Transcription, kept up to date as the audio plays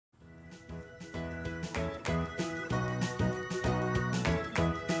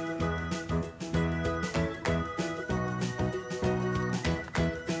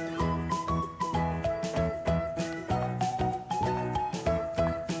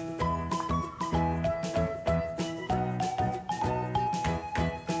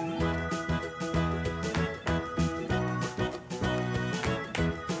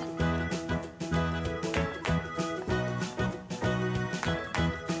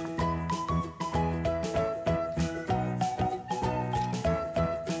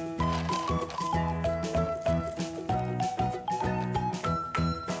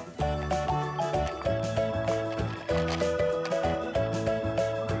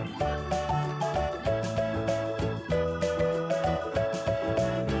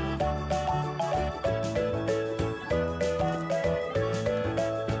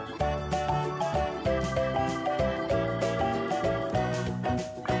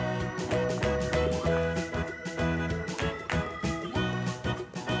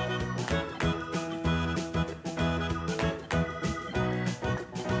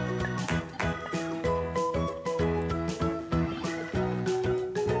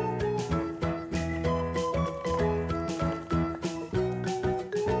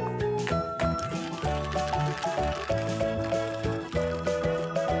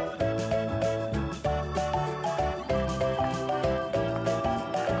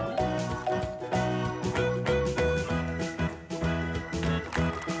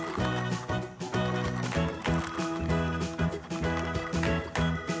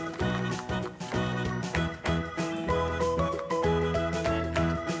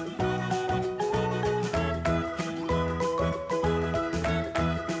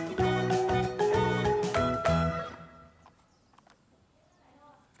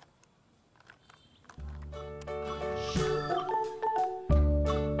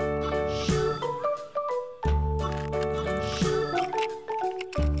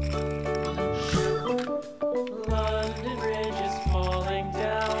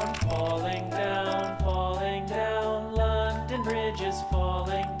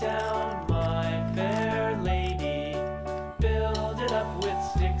falling down, my fair lady. Build it up with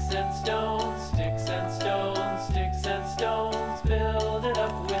sticks and stones, sticks and stones, sticks and stones. Build it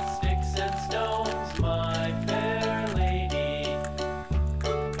up with sticks and stones, my fair lady.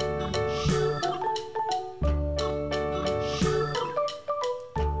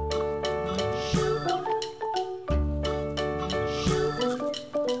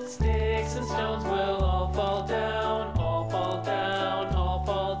 Sticks and stones will all fall down, all fall down, all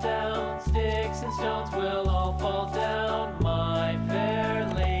fall down. Sticks and stones will all fall down, my fair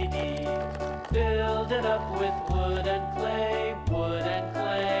lady. Build it up with wood and clay, wood and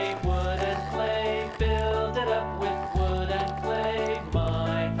clay, wood and clay. Build it up with wood and clay,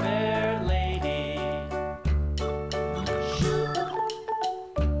 my fair lady.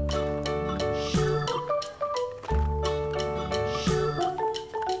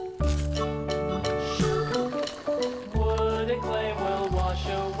 Wood and clay will wash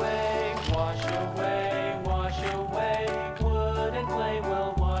away, wash away, wash away. Wood and clay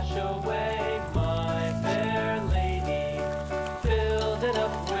will wash away, my fair lady. Build it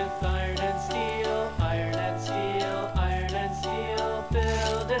up with iron and steel, iron and steel, iron and steel.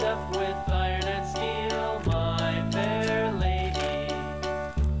 Build it up with iron and steel, my fair lady.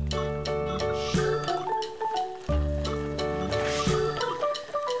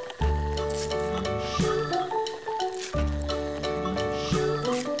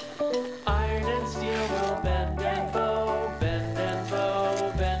 Iron and steel will bend and bow, bend and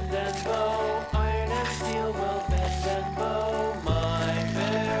bow, bend and bow. Iron and steel will bend and bow, my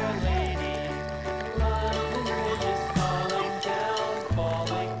fair lady. London Bridge is falling down,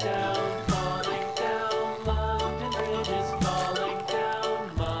 falling down, falling down. London Bridge is falling down,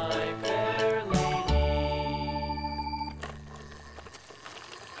 my fair lady.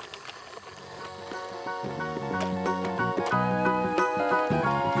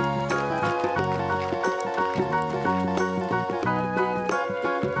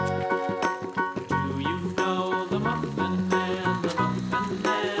 Do you know the Muffin Man, the Muffin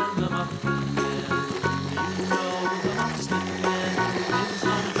Man, the Muffin Man? Do you know the Muffin Man who lives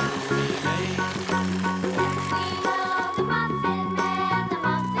on Drury Lane? Yes, we know the Muffin Man, the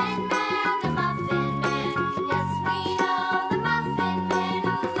Muffin Man, the Muffin Man. Yes, we know the Muffin Man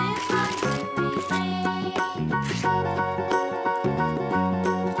who lives on Drury Lane.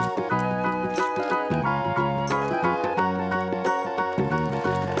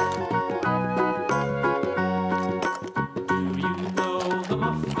 Do you know the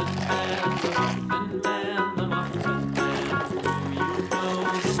Muffin Man, the Muffin Man, the Muffin Man? Do you know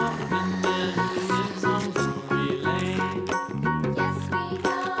the Muffin Man who lives on Drury Lane? Yes, we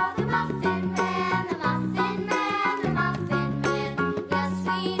know the Muffin Man, the Muffin Man, the Muffin Man. Yes,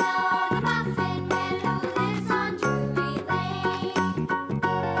 we know the Muffin Man who lives on Drury Lane.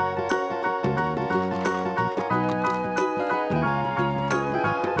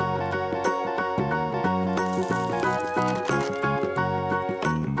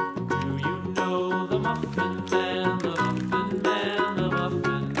 Do you know the Muffin Man, the Muffin Man, the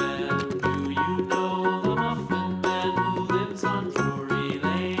Muffin Man? Do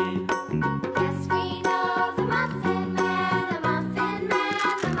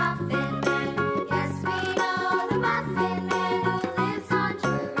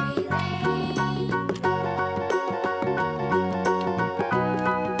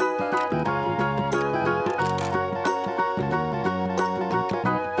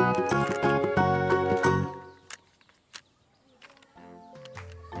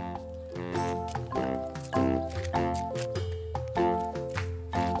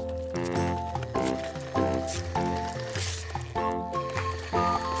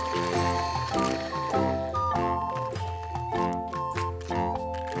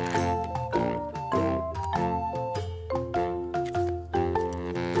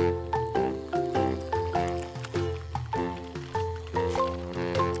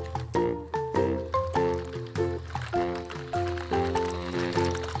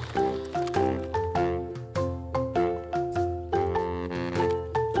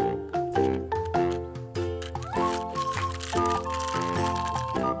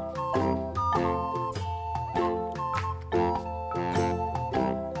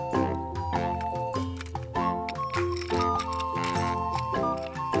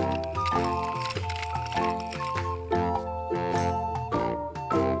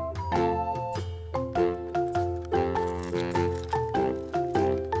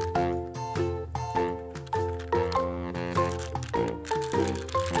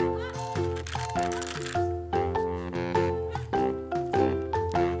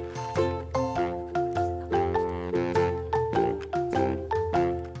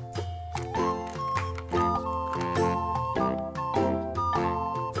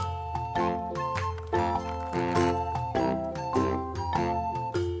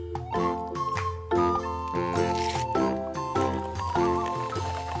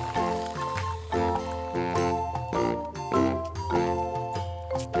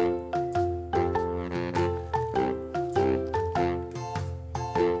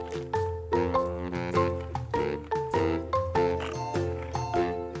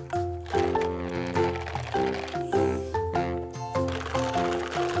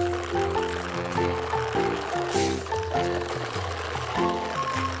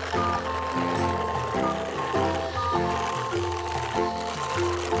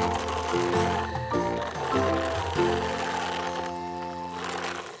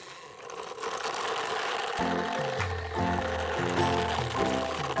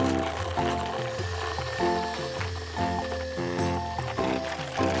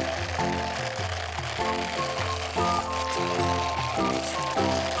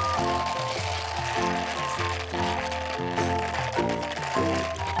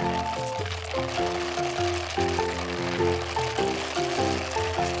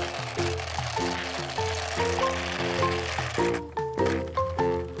Muffin Man.